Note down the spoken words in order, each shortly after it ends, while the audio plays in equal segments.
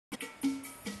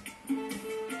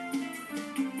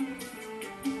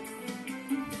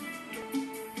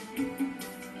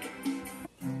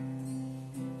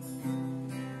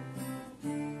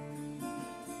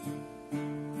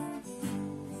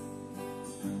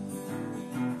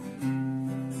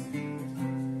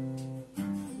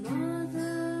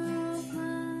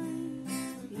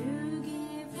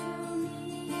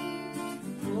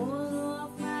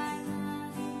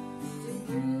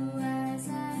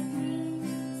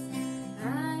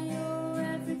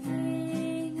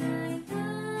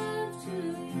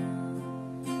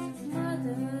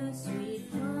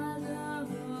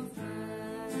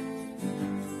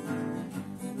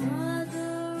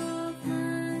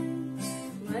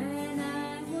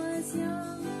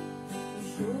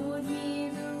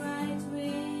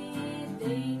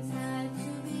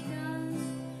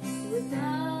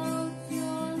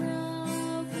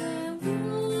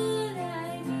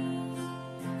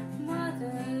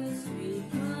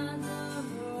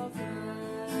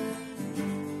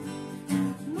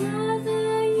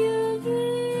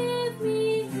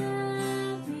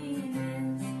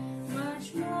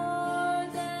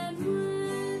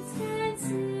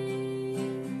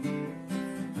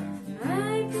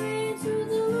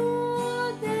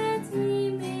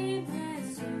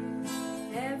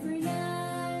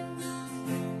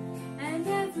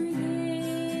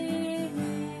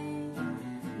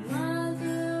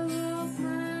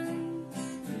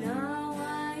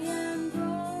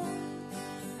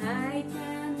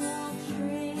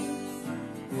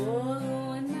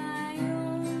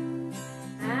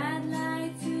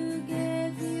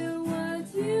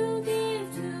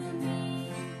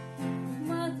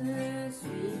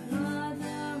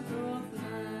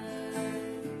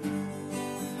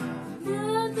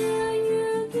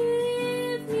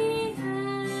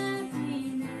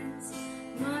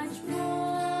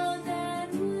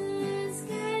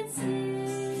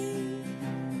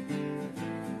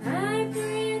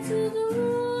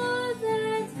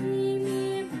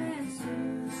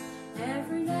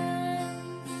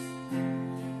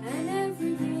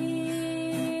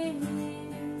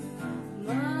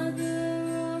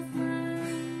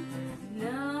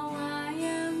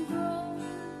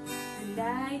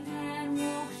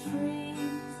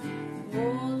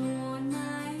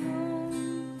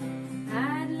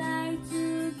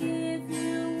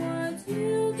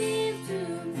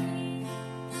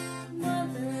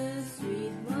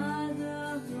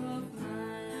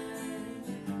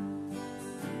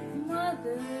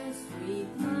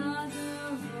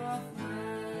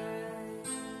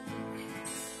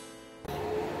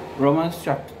Romans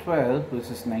chapter 12,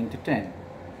 verses 9 to 10.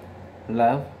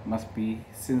 Love must be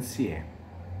sincere.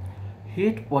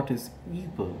 Hate what is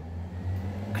evil.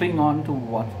 Cling on to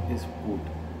what is good.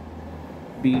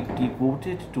 Be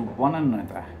devoted to one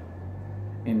another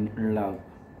in love.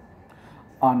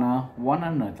 Honor one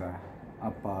another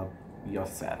above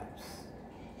yourselves.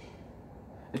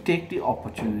 Take the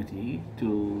opportunity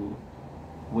to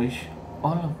wish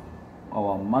all of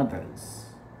our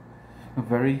mothers a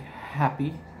very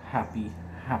happy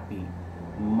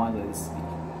Mother's Day.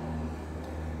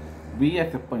 We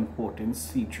at the Fortin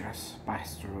Cedros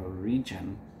Pastoral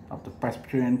region of the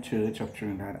Presbyterian Church of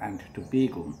Trinidad and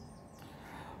Tobago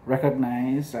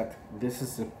recognize that this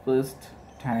is the first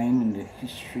time in the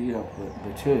history of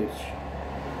the church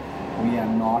we are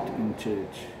not in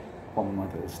church for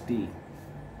Mother's Day.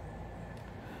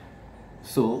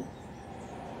 So,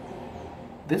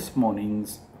 this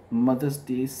morning's Mother's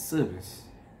Day service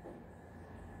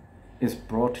is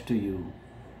brought to you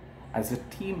as a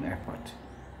team effort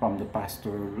from the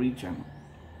Pastoral region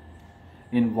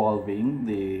involving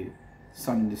the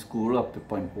Sunday School of the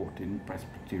Fortin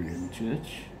Presbyterian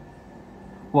Church,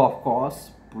 who of course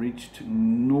breached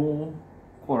no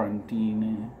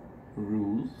quarantine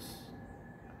rules,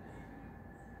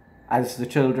 as the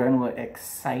children were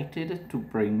excited to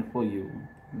bring for you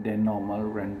their normal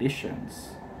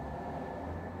renditions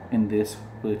in this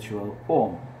virtual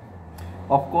form.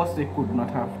 Of course, they could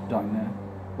not have done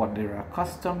what they were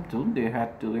accustomed to. They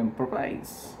had to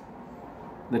improvise.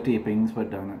 The tapings were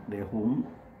done at their home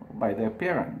by their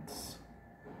parents.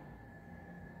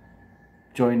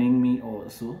 Joining me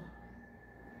also,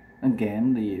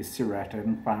 again, the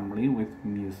Seratan family with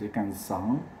music and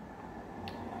song.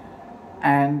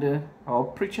 And our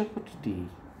preacher for today,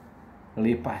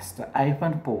 lay Pastor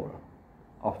Ivan Paul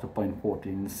of the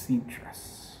Fortin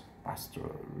Cedros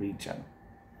Pastoral region.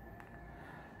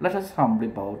 Let us humbly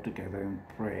bow together in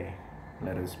prayer.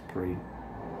 Let us pray.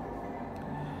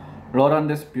 Lord, on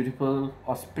this beautiful,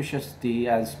 auspicious day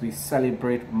as we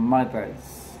celebrate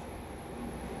mothers,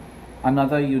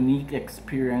 another unique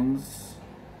experience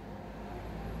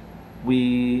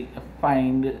we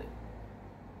find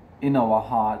in our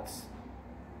hearts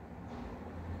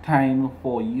time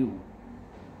for you.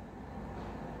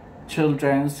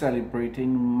 Children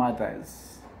celebrating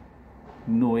mothers,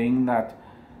 knowing that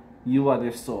you are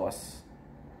the source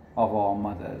of our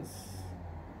mothers.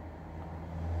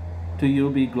 To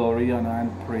you be glory, honor,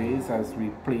 and praise as we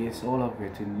place all of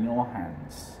it in your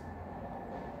hands.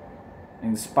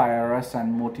 Inspire us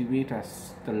and motivate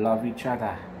us to love each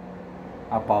other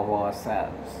above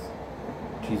ourselves.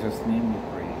 In Jesus' name we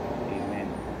pray.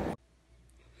 Amen.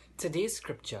 Today's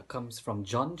scripture comes from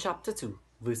John chapter 2,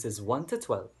 verses 1 to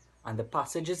 12, and the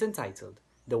passage is entitled,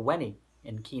 The Wedding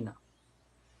in Cana.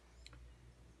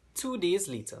 2 days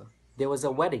later, there was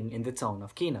a wedding in the town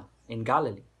of Cana in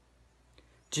Galilee.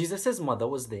 Jesus' mother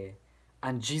was there,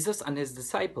 and Jesus and his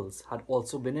disciples had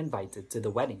also been invited to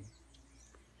the wedding.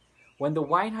 When the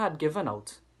wine had given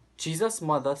out, Jesus'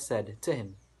 mother said to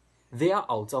him, "They are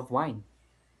out of wine."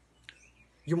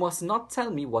 "You must not tell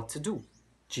me what to do,"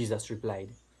 Jesus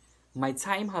replied. "My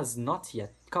time has not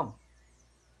yet come."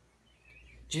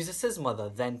 Jesus' mother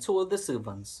then told the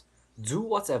servants, "Do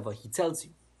whatever he tells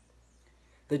you."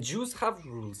 The Jews have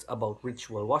rules about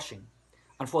ritual washing,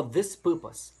 and for this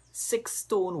purpose, 6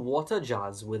 stone water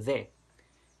jars were there,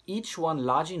 each one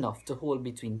large enough to hold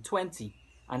between 20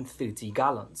 and 30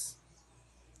 gallons.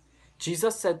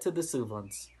 Jesus said to the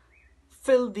servants,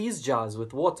 "Fill these jars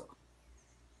with water."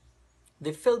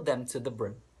 They filled them to the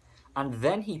brim, and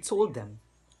then he told them,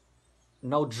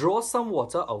 "Now draw some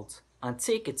water out and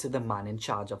take it to the man in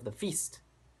charge of the feast."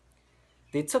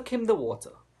 They took him the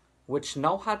water, which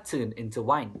now had turned into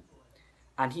wine,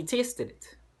 and he tasted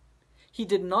it. He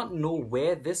did not know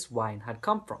where this wine had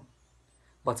come from,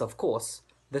 but of course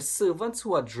the servants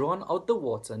who had drawn out the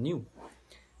water knew.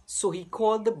 So he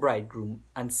called the bridegroom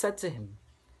and said to him,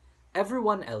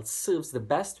 "Everyone else serves the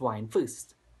best wine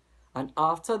first, and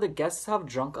after the guests have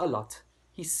drunk a lot,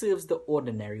 he serves the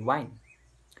ordinary wine.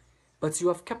 But you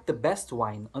have kept the best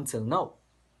wine until now."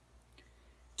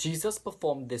 Jesus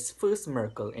performed this first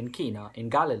miracle in Cana in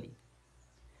Galilee.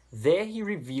 There he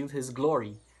revealed his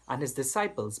glory, and his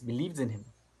disciples believed in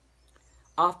him.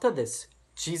 After this,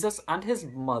 Jesus and his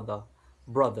mother,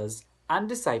 brothers, and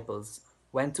disciples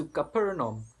went to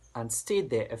Capernaum and stayed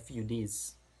there a few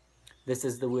days. This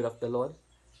is the word of the Lord.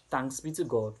 Thanks be to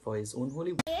God for his own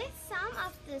holy word. Today, some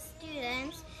of the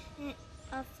students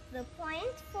of the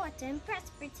Fortin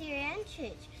Presbyterian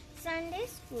Church Sunday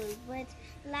School would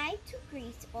like to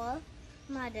greet all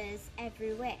mothers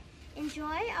everywhere.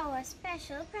 Enjoy our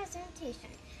special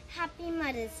presentation. Happy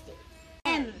Mother's Day.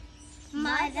 M.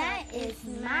 Mother is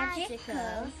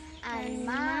magical and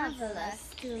marvelous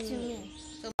to me.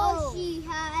 Oh, she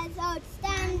has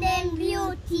outstanding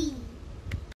beauty.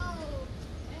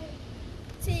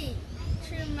 T.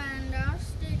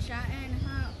 Tremendous teacher in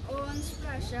her own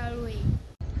special way.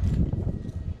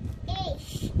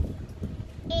 H.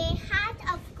 A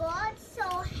heart of God, so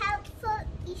helpful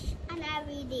each and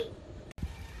every day.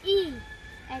 E.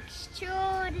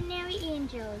 Extraordinary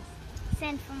angels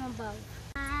sent from above.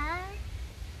 R.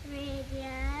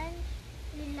 Radiant,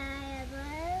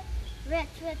 reliable, rich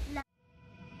with love.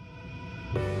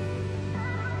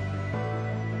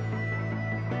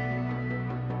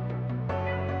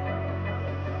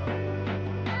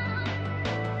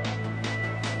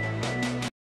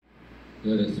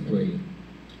 Let us pray.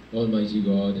 Almighty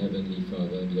God, Heavenly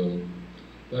Father and Lord,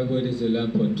 thy word is a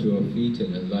lamp unto our feet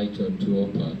and a light unto our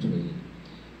pathway.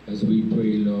 As we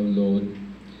pray now, Lord,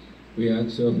 we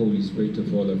ask your Holy Spirit to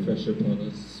fall afresh upon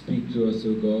us. Speak to us,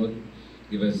 O God.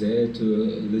 Give us ear to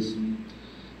listen,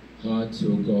 hearts,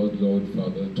 O God, Lord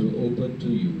Father, to open to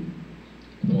you.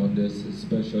 Upon this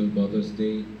special Mother's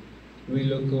Day, we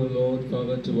look, O Lord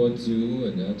Father, towards you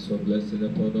and ask for blessing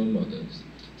upon our mothers.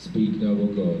 Speak now, O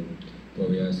God, for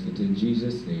we ask it in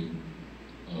Jesus' name.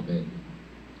 Amen.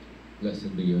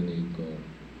 Blessed be your name, God.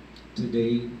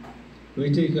 Today,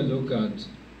 we take a look at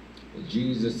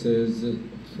Jesus'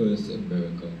 first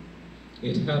miracle.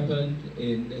 It happened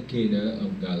in Cana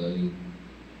of Galilee.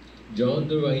 John,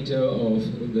 the writer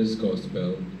of this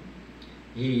gospel,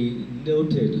 he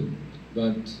noted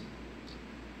that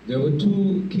there were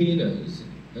two Canas,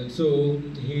 and so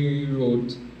he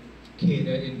wrote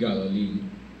Cana in Galilee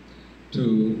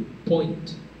to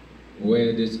point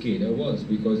where this Cana was,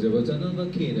 because there was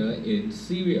another Cana in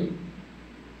Syria,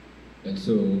 and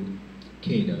so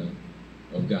Cana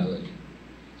of Galilee.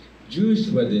 Jewish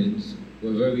weddings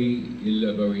were very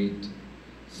elaborate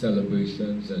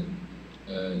celebrations, and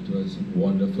it was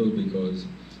wonderful because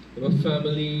they were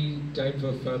family,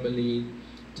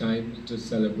 time to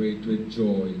celebrate with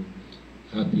joy,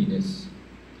 happiness.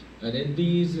 And in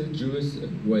these Jewish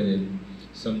weddings,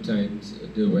 sometimes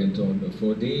they went on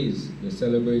for days, the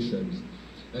celebrations.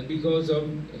 And because of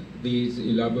these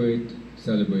elaborate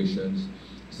celebrations,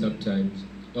 sometimes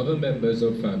other members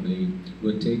of family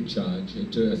would take charge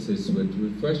to assist with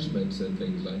refreshments and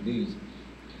things like these.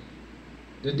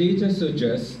 The data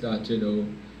suggests that,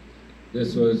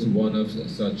 this was one of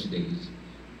such days.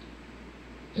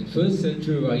 And first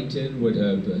century writing would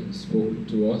have spoken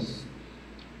to us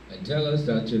and tell us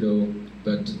that,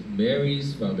 that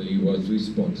Mary's family was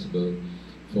responsible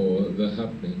for the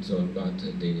happenings on that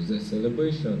day's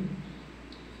celebration.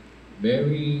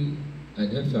 Mary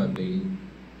and her family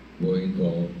were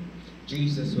involved.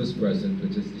 Jesus was present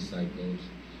with his disciples,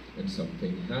 and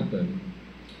something happened.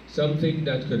 Something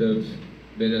that could have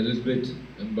been a little bit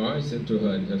embarrassing to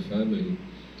her and her family.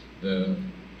 The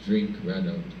drink ran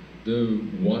out. The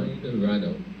wine ran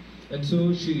out. And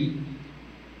so she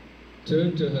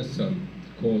turned to her son,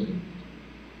 called him.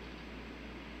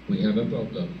 We have a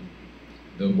problem.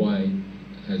 The wine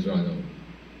has run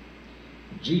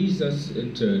out. Jesus,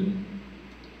 in turn,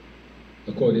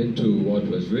 according to what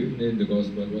was written in the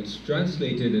Gospel, what's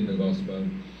translated in the Gospel,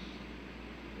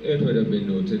 it would have been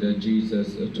noted that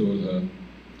Jesus told her,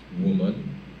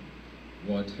 "Woman,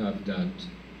 what have that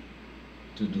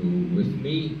to do with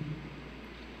me?"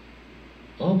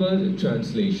 Other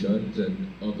translations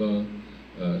and other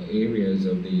areas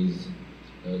of these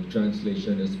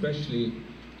translations, especially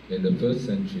in the first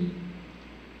century,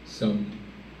 some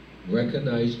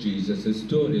recognized Jesus'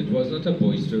 tone. It was not a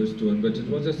boisterous tone, but it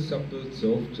was a subtle,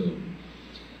 soft tone.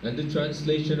 And the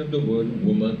translation of the word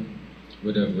woman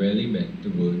would have really meant the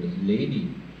word lady.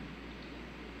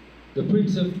 The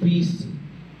Prince of Peace,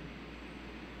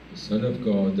 the Son of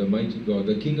God, the mighty God,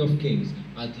 the King of Kings,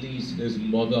 at least his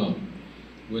mother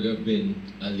would have been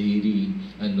a lady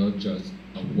and not just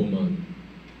a woman.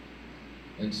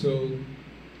 And so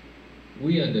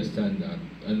we understand that.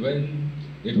 And when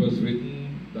it was written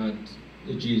that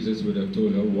Jesus would have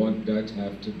told her, "What that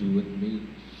have to do with me?"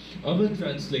 Other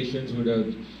translations would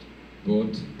have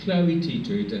brought clarity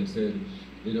to it and said,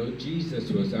 Jesus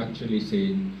was actually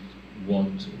saying,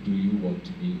 "What do you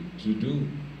want me to do?"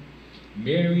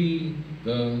 Mary,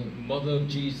 the mother of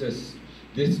Jesus,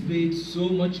 displayed so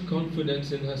much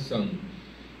confidence in her son.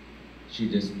 She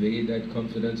displayed that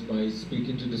confidence by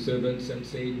speaking to the servants and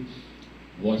saying,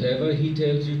 "Whatever he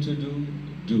tells you to do,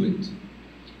 do it."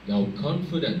 Now,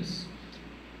 confidence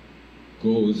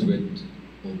goes with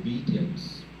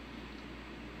obedience.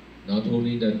 Not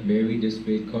only that Mary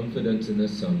displayed confidence in her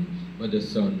son, but the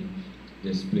son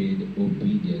displayed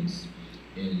obedience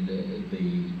in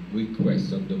the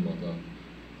request of the mother.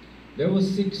 There were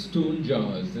 6 stone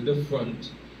jars in the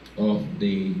front of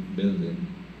the building,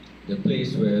 the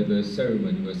place where the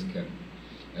ceremony was kept.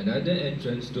 And at the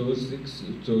entrance, those 6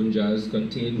 stone jars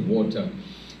contained water.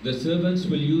 The servants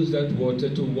will use that water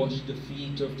to wash the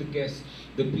feet of the guests,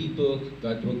 the people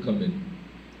that were coming,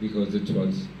 because it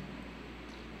was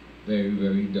very,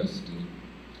 very dusty,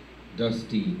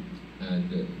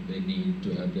 and they need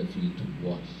to have their feet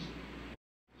washed.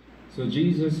 So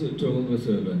Jesus told the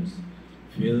servants,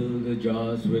 fill the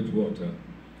jars with water.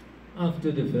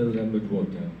 After they filled them with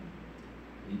water,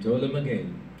 he told them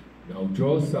again, now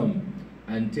draw some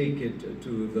and take it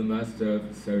to the master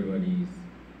of ceremonies.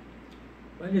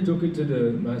 When he took it to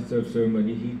the master of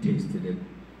ceremony, he tasted it,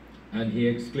 and he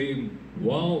exclaimed,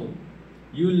 wow,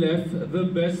 you left the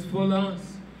best for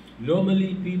last.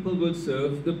 Normally people would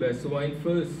serve the best wine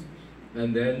first,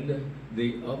 and then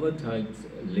the other types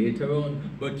later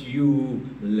on, but you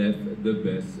left the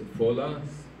best for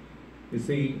last. You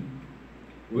see,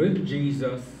 with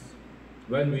Jesus,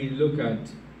 when we look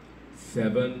at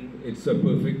 7, it's a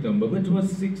perfect number, but it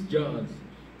was 6 jars.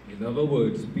 In other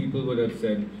words, people would have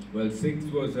said, well, 6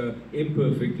 was an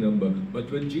imperfect number, but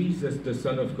with Jesus, the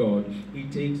Son of God, he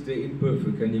takes the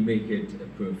imperfect and he makes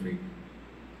it perfect.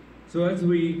 So as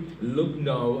we look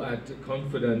now at the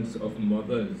confidence of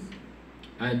mothers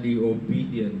and the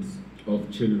obedience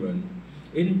of children,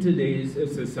 in today's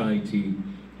society,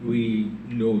 we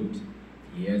note,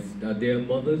 yes, that there are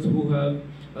mothers who have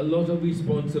a lot of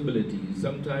responsibilities.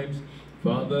 Sometimes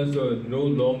fathers are no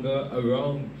longer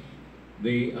around.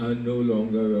 They are no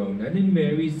longer around. And in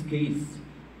Mary's case,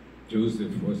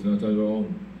 Joseph was not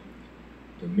around.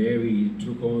 So Mary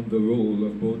took on the role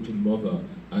of both mother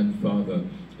and father,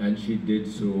 and she did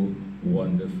so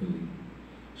wonderfully.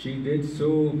 She did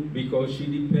so because she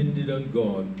depended on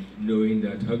God, knowing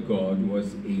that her God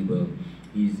was able.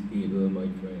 He's able, my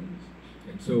friends.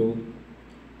 And so,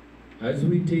 as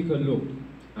we take a look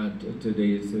at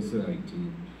today's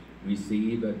society, we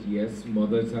see that yes,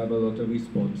 mothers have a lot of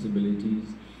responsibilities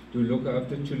to look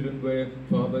after children where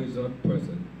father is not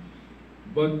present.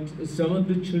 But some of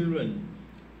the children,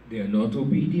 they are not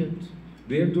obedient.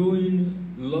 They are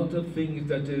doing a lot of things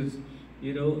that is,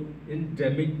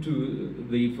 endemic to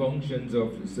the functions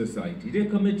of society. They're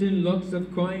committing lots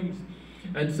of crimes.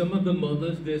 And some of the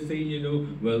mothers, they're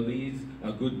saying, well, these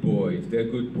are good boys, they're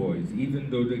good boys,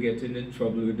 even though they're getting in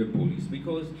trouble with the police,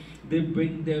 because they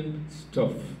bring them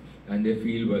stuff and they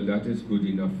feel, well, that is good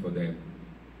enough for them.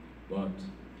 But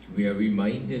we are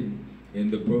reminded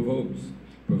in the Proverbs,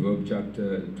 Proverbs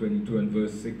chapter 22 and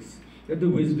verse 6, that the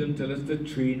wisdom tells us to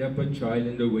train up a child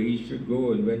in the way he should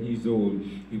go, and when he's old,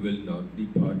 he will not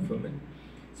depart from it.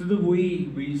 So the way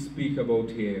we speak about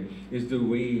here is the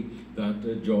way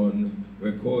that John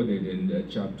recorded in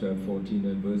chapter 14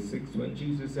 and verse 6, when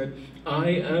Jesus said, I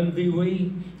am the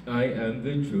way, I am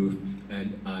the truth,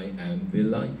 and I am the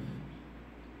life.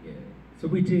 Yeah. So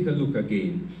we take a look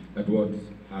again at what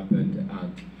happened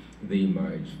at the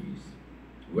marriage feast.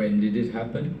 When did it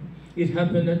happen? It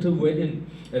happened at a wedding,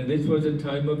 and this was a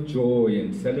time of joy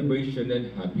and celebration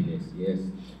and happiness, yes,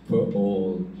 for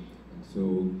all. And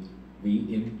so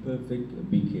the imperfect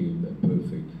became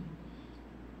perfect.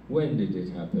 When did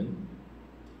it happen?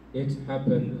 It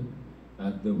happened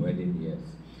at the wedding, yes.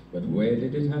 But where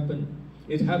did it happen?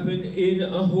 It happened in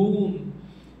a home.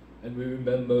 And we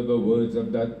remember the words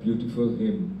of that beautiful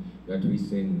hymn that we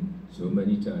sing so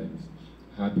many times.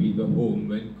 Happy the home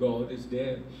when God is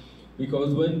there.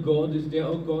 Because when God is there,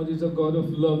 our God is a God of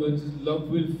love, and His love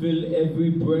will fill every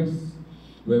breast,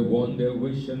 where one their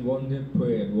wish and one their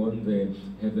prayer and one their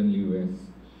heavenly rest.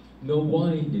 Now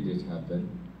why did it happen?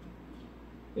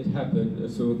 It happened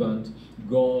so that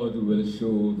God will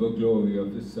show the glory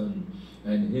of His Son,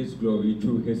 and His glory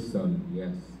through His Son,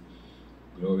 yes.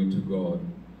 Glory to God.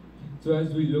 So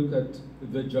as we look at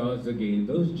the jars again,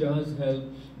 those jars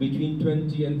held between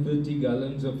 20 and 30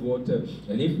 gallons of water.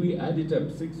 And if we add it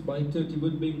up, 6 by 30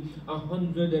 would be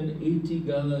 180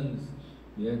 gallons.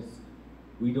 Yes,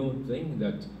 we don't think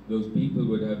that those people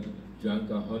would have drank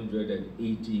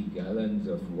 180 gallons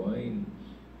of wine.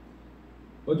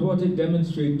 But what it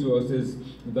demonstrates to us is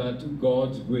that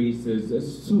God's grace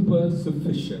is super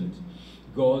sufficient.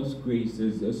 God's grace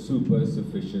is super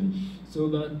sufficient. So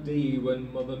that day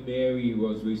when Mother Mary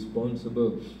was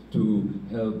responsible to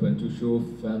help and to show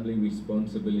family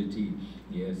responsibility,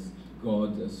 yes,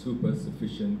 God's super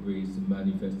sufficient grace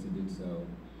manifested itself.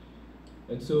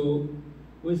 And so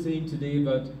we're saying today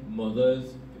that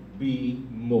mothers, be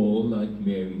more like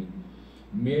Mary.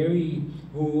 Mary,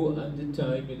 who at the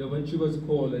time, when she was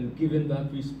called and given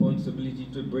that responsibility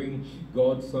to bring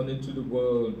God's Son into the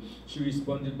world, she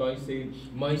responded by saying,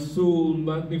 "My soul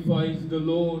magnifies the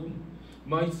Lord.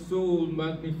 My soul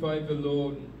magnifies the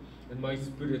Lord, and my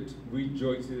spirit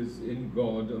rejoices in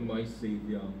God, my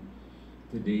Savior."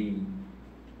 Today,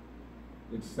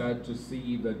 it's sad to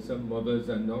see that some mothers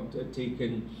are not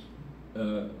taking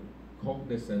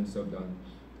cognizance of that.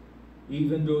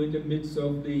 Even though in the midst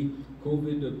of the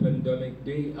COVID pandemic,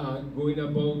 they are going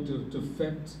about to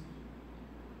fete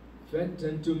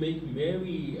and to make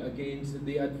merry against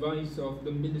the advice of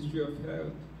the Ministry of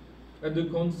Health. And the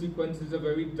consequences are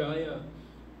very dire.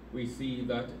 We see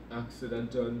that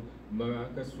accident on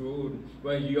Maracas Road,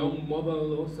 where a young mother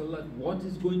lost her life. What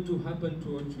is going to happen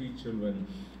to her 3 children?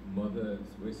 Mothers,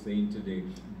 we're saying today,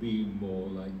 be more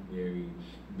like Mary.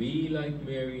 Be like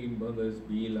Mary, mothers,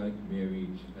 be like Mary,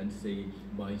 and say,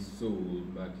 "My soul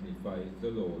magnifies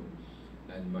the Lord,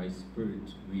 and my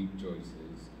spirit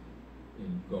rejoices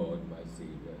in God, my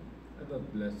Savior." Have a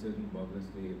blessed Mother's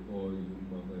Day, all you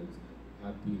mothers.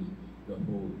 Happy the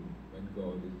home when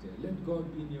God is there. Let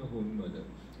God be in your home, mother.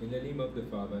 In the name of the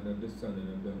Father, and of the Son, and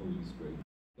of the Holy Spirit.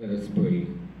 Let us pray.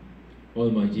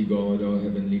 Almighty God, our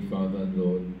Heavenly Father and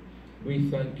Lord, we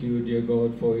thank you, dear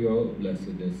God, for your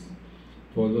blessedness,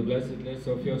 for the blessedness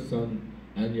of your Son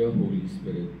and your Holy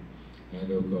Spirit. And,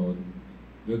 O God,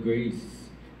 the grace,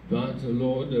 that,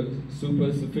 Lord, the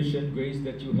super sufficient grace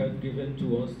that you have given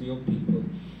to us, your people,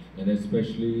 and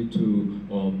especially to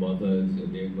our mothers,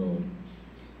 dear God,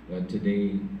 that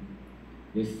today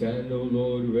they stand, O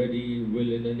Lord, ready,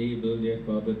 willing, and able, dear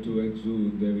Father, to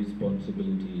exude their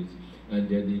responsibilities and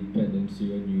their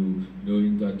dependency on you,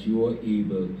 knowing that you are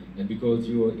able, and because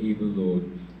you are able, Lord,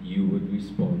 you would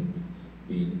respond,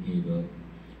 being able.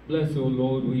 Bless, O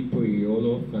Lord, we pray,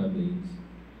 all our families,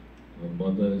 our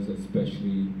mothers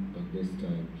especially at this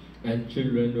time, and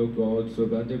children, O God, so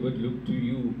that they would look to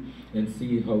you and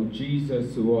see how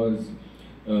Jesus was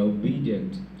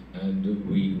obedient, and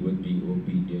we would be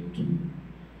obedient too.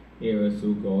 Hear us,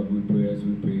 O God, we pray as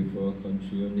we pray for our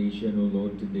country, our nation, O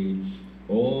Lord, today.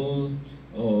 All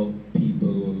our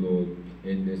people, O Lord,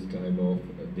 in this time of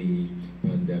the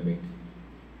pandemic.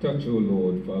 Touch, O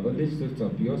Lord, Father, lift us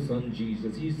up, your Son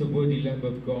Jesus. He is the worthy Lamb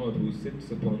of God who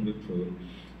sits upon the throne.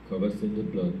 Cover us in the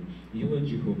blood. You are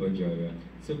Jehovah Jireh.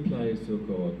 Supply us, O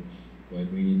God, when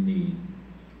we need.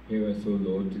 Hear us, O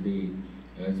Lord, today,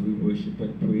 as we worship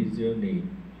and praise your name.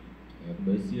 Have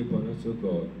mercy upon us, O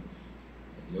God.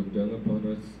 Look down upon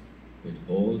us with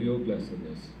all your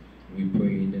blessedness. We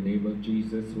pray in the name of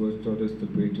Jesus, who has taught us to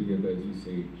pray together as we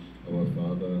say, "Our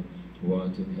Father, who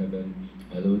art in heaven,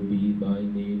 hallowed be thy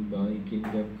name, thy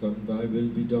kingdom come, thy will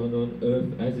be done on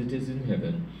earth as it is in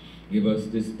heaven. Give us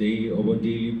this day our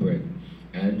daily bread,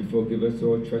 and forgive us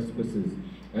our trespasses,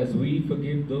 as we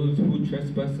forgive those who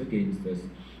trespass against us.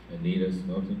 And lead us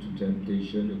not into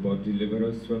temptation, but deliver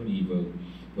us from evil.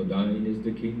 For thine is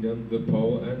the kingdom, the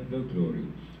power, and the glory,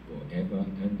 forever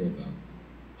and ever.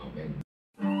 Amen.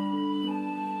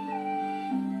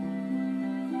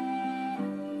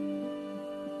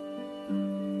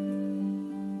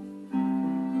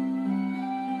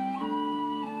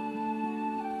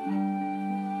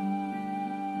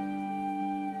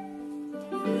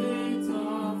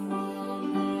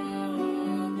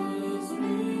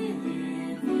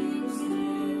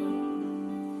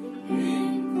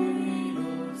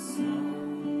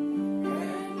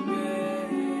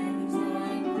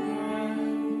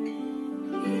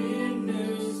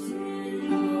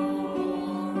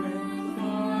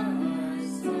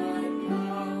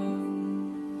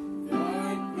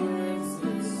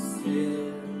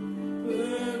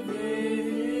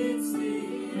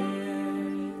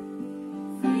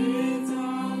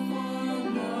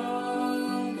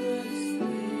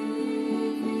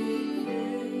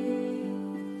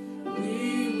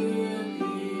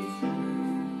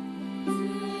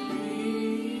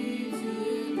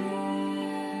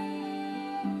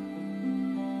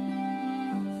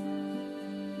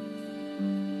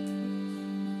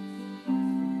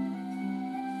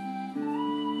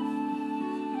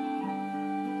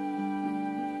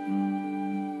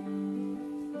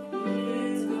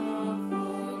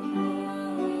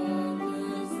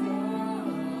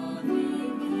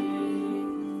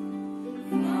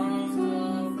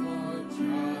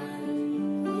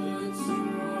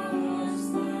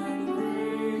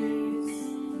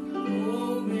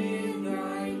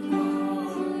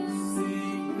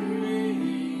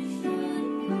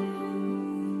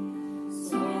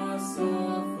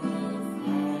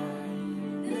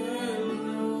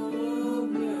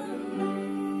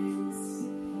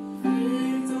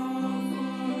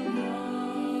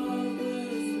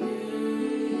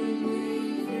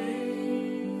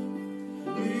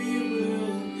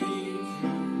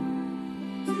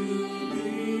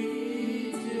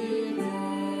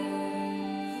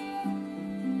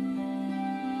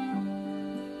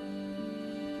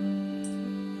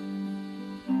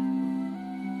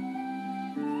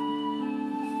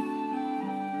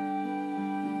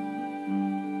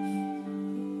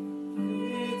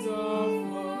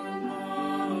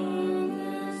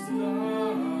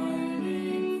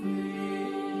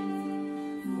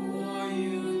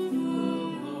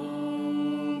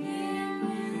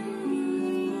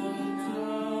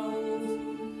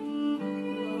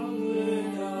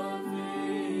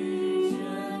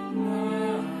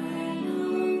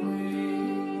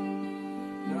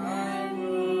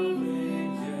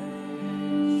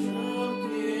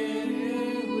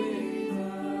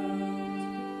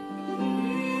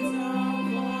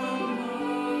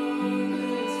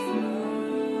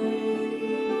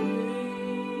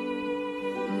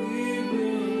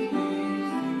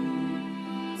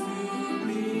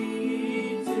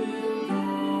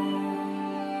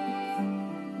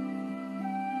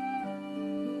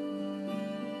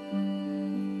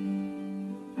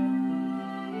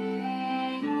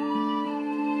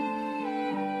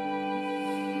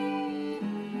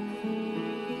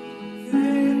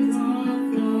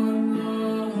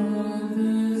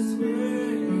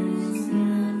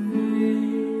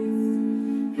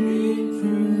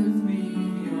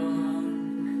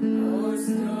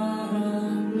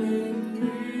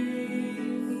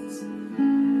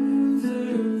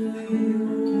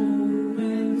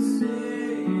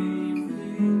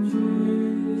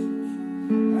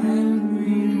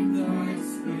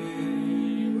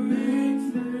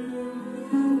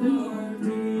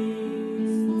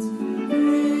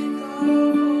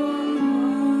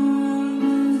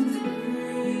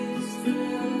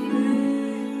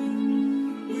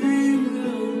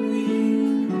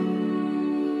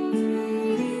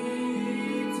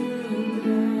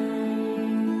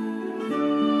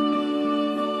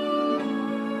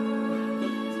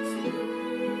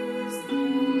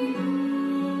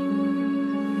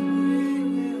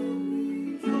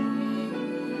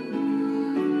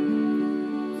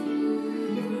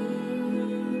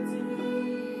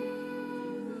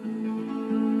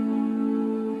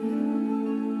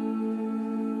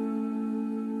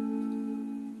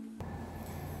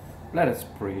 Let us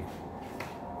pray.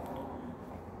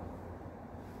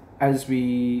 As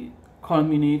we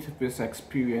culminate this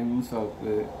experience of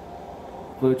the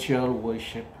virtual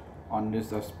worship on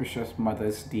this auspicious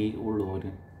Mother's Day, O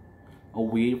Lord,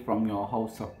 away from your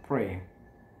house of prayer,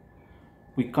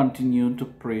 we continue to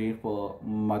pray for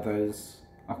mothers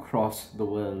across the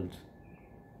world.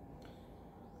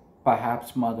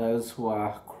 Perhaps mothers who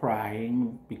are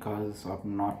crying because of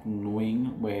not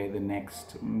knowing where the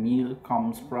next meal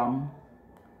comes from.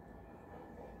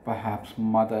 Perhaps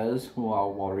mothers who are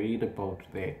worried about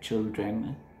their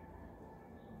children,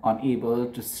 unable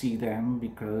to see them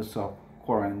because of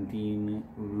quarantine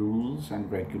rules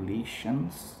and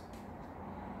regulations.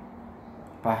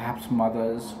 Perhaps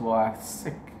mothers who are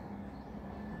sick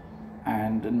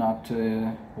and not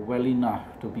well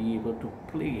enough to be able to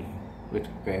play with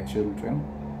their children.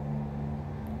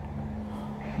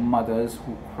 Mothers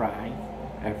who cry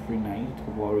every night,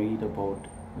 worried about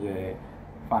their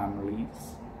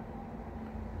families.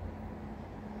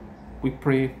 We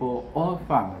pray for all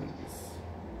families,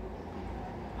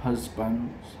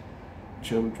 husbands,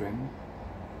 children,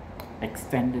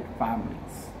 extended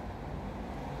families.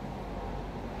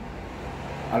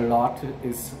 A lot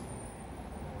is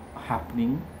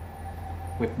happening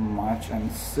with much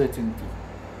uncertainty.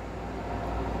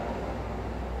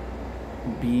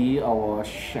 Be our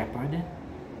shepherd,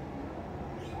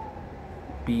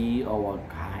 be our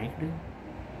guide,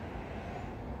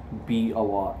 be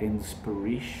our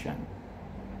inspiration.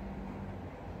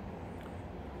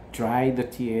 Dry the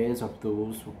tears of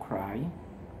those who cry.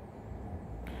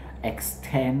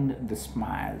 Extend the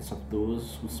smiles of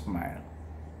those who smile.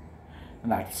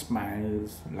 And that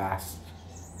smiles last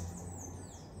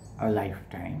a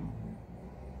lifetime.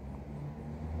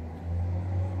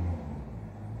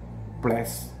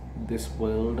 Bless this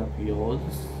world of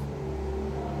yours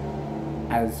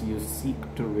as you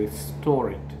seek to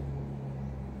restore it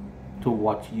to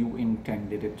what you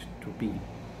intended it to be.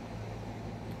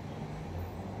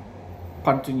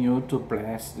 Continue to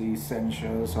bless the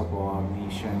essentials of our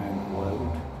nation and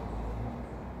world,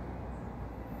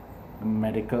 the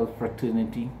medical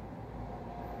fraternity,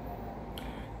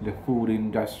 the food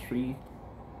industry,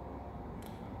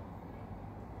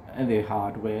 and the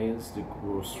hardwares, the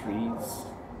groceries.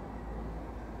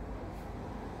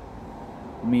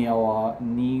 May our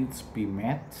needs be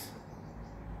met.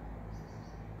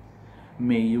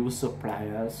 May you supply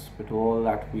us with all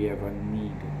that we ever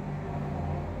need.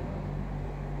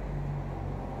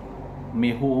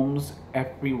 May homes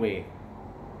everywhere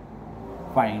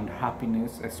find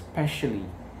happiness, especially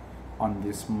on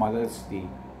this Mother's Day,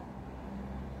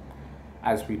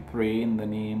 as we pray in the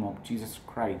name of Jesus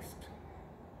Christ,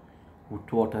 who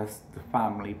taught us the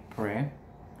family prayer.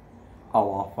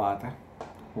 Our Father,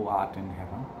 who art in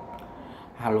heaven,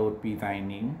 hallowed be thy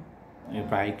name.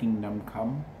 Thy kingdom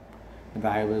come,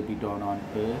 thy will be done on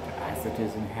earth as it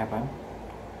is in heaven.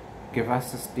 Give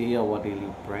us this day our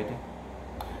daily bread,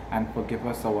 and forgive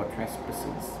us our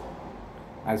trespasses,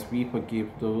 as we forgive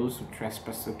those who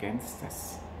trespass against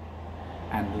us.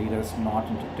 And lead us not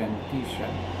into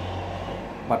temptation,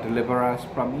 but deliver us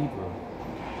from evil.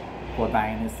 For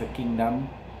thine is the kingdom,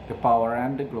 the power,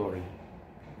 and the glory,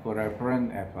 forever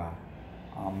and ever.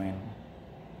 Amen.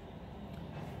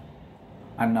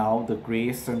 And now the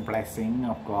grace and blessing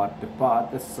of God, the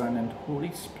Father, Son, and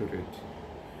Holy Spirit,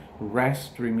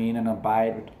 rest, remain, and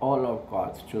abide with all of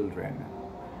God's children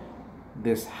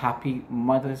this happy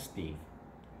Mother's Day.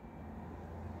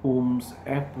 Homes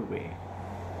everywhere,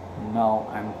 now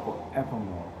and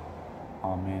forevermore.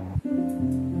 Amen.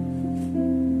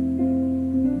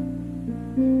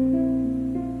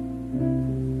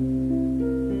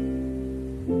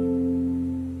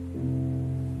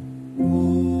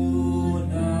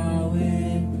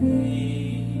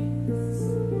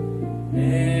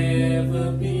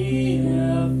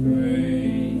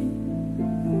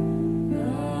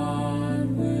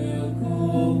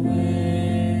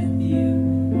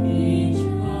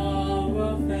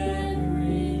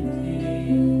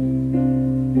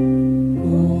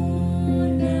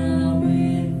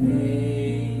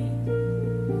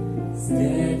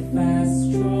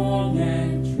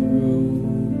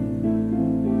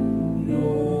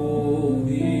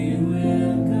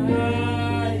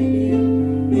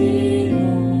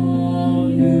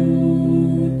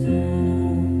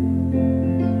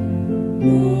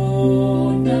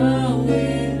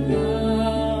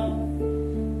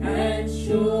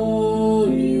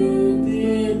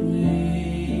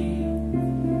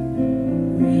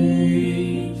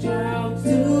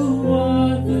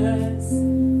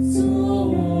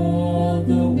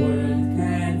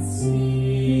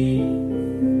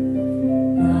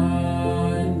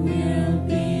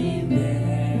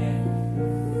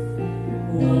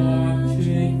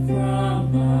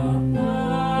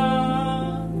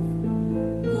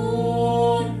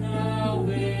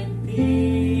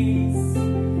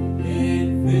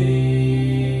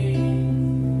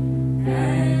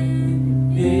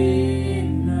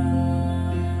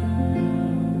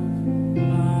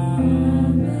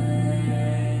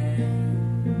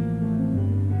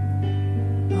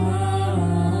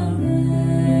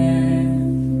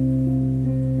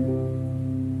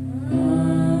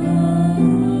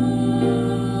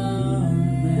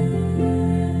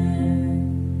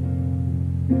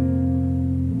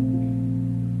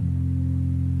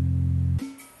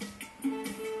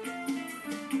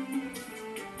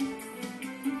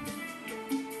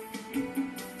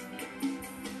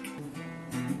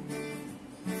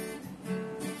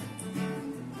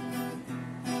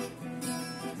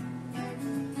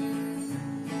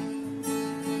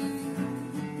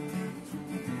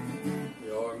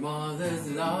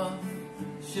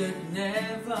 should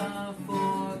never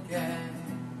forget.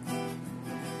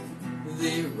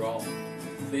 The wrong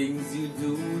things you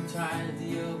do, child,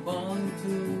 you're bound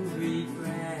to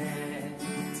regret.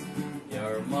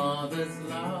 Your mother's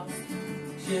love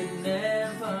should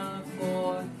never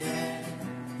forget.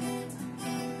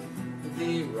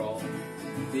 The wrong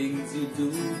things you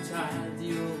do, child,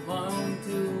 you're bound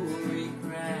to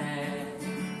regret.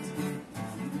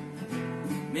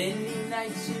 Many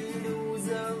nights she lose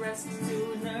her rest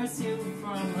to nurse you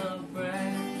from her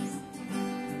breast.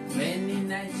 Many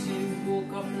nights she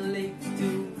woke up late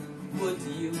to put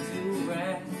you to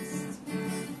rest.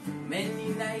 Many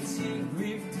nights she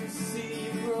grieved to see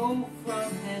you grow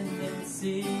from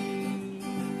infancy.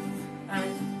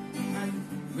 And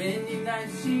many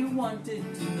nights she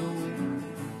wanted to know,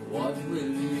 what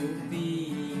will you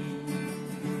be?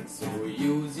 So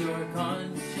use your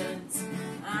conscience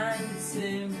and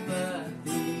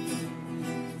sympathy.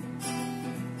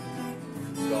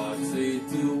 God said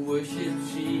to worship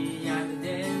she and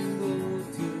then go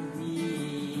to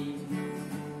me.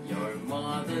 Your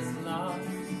mother's love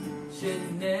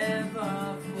should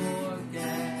never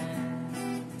forget.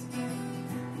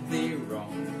 The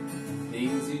wrong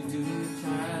things you do,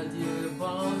 child, you're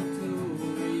bound to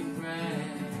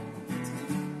regret.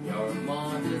 Your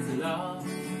mother's love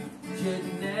should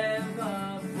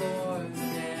never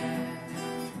forget.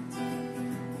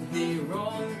 The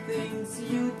wrong things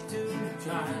you do,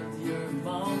 child, you're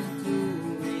bound to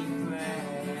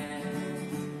regret.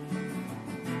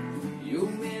 You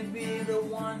may be the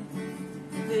one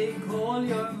they call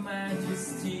your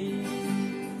majesty.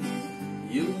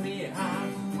 You may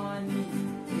have money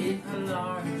in a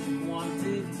large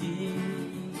quantity.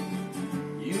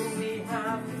 You may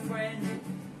have a friend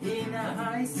in a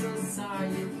high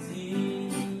society.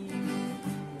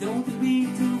 Don't be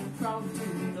too proud to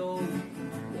know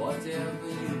whatever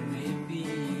you may be.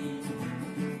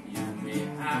 You may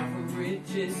have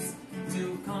riches to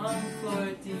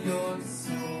comfort your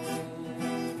soul,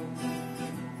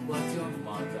 but your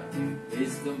mother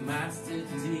is the master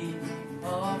key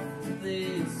of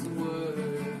this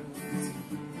world.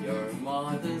 Your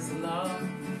mother's love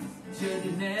should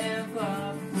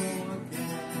never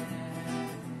forget.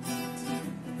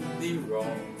 The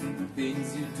wrong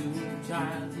things you do,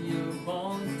 child, you're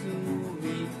born to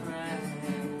regret.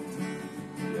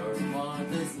 Your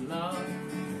mother's love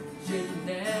should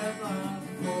never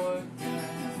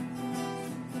forget.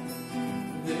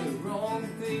 The wrong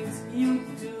things you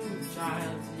do,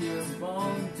 child, you're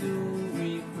born to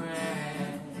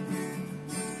regret.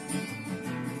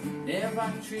 Never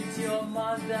treat your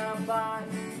mother bad,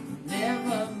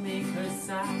 never make her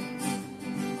sad.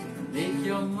 Make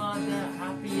your mother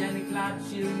happy and glad,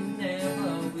 she'll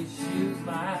never wish you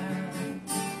bad.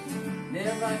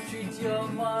 Never treat your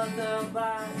mother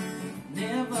bad,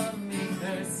 never make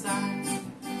her sad.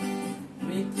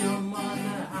 Make your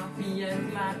mother happy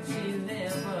and glad, she'll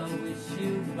never wish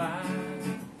you bad.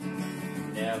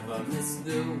 Never miss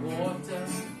the water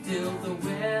till the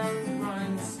well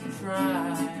runs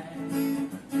dry.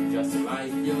 Just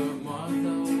like your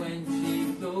mother when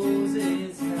she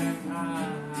closes her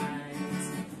eyes.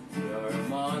 Your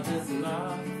mother's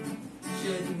love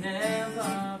should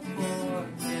never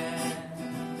forget.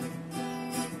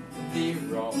 The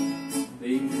wrong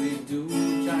things we do,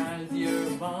 child,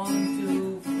 you're bound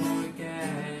to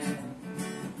forget.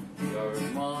 Your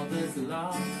mother's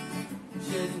love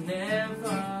should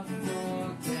never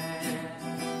forget.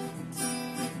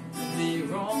 The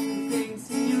wrong things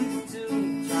you do,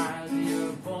 child,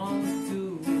 you're born to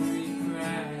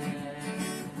regret.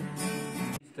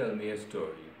 Please tell me a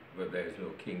story where there is no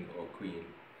king or queen.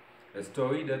 A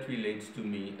story that relates to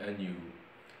me and you.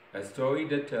 A story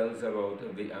that tells about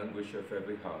the anguish of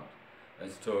every heart. A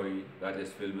story that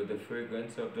is filled with the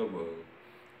fragrance of the world.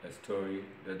 A story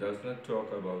that does not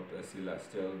talk about a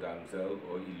celestial damsel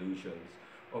or illusions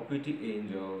or pretty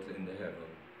angels in the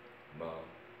heaven. Ma,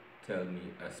 tell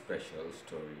me a special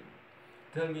story.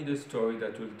 Tell me the story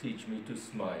that will teach me to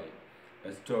smile.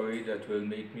 A story that will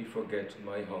make me forget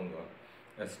my hunger.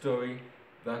 A story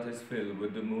that is filled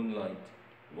with the moonlight,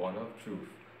 one of truth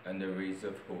and the rays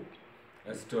of hope.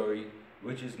 A story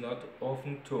which is not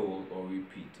often told or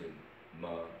repeated.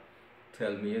 Ma,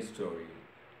 tell me a story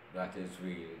that is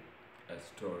real, a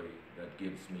story that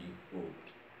gives me hope.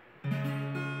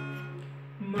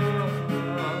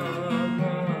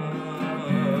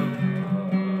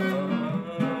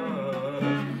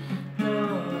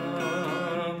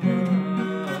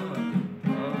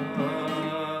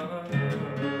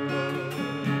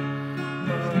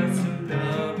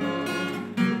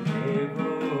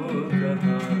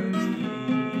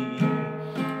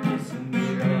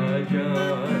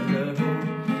 Raja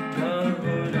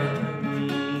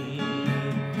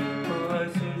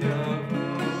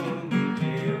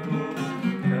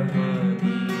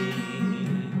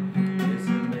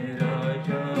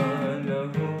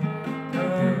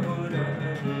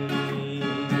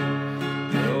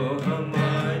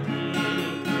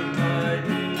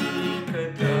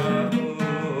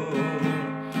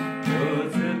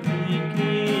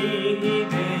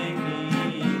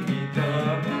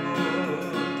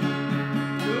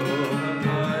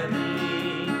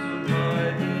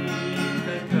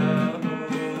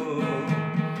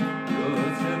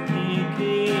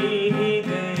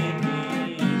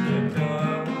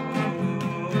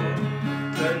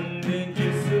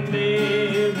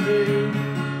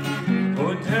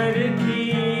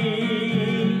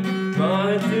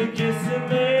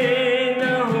जिसमें न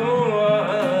हो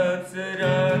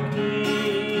आसरा की,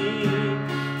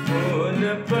 हो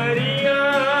न परियां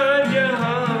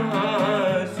जहां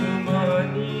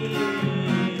आसमानी,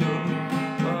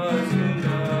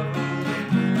 सुनाओ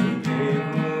मुझे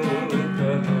वो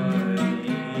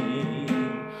कहानी,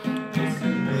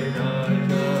 जिसमें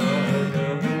राजा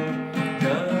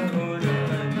न हो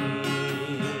रानी,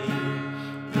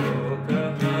 वो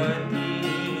कहानी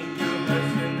जो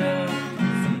हंसना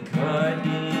सिखा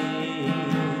दी,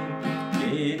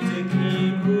 पेट की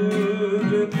भूख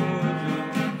को जो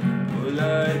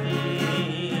भुला दी,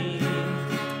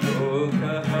 वो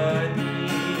कहानी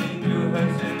जो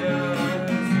हंसना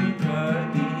सिखा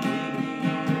दी,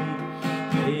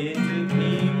 पेट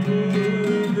की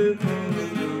भूख को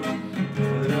जो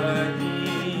भुला दी,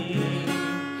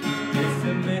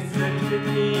 जिसमें सच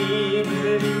की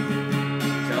भरी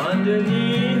चांदनी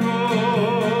हो,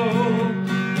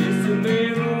 जिसमें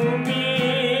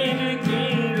उम्मीद की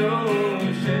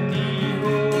रोशनी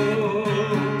हो,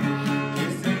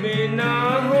 जिसमें ना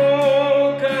हो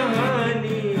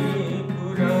कहानी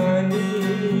पुरानी,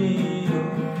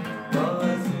 हो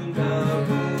सुना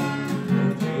हो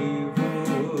मुझे वो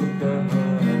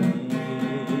कहानी,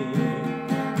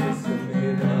 जिसमें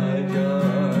राजा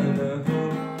न हो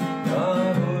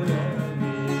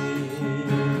रानी,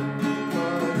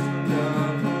 सुना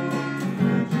हो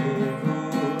मुझे वो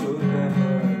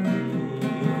कहानी,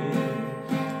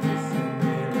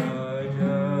 जिसमें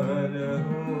राजा न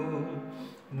हो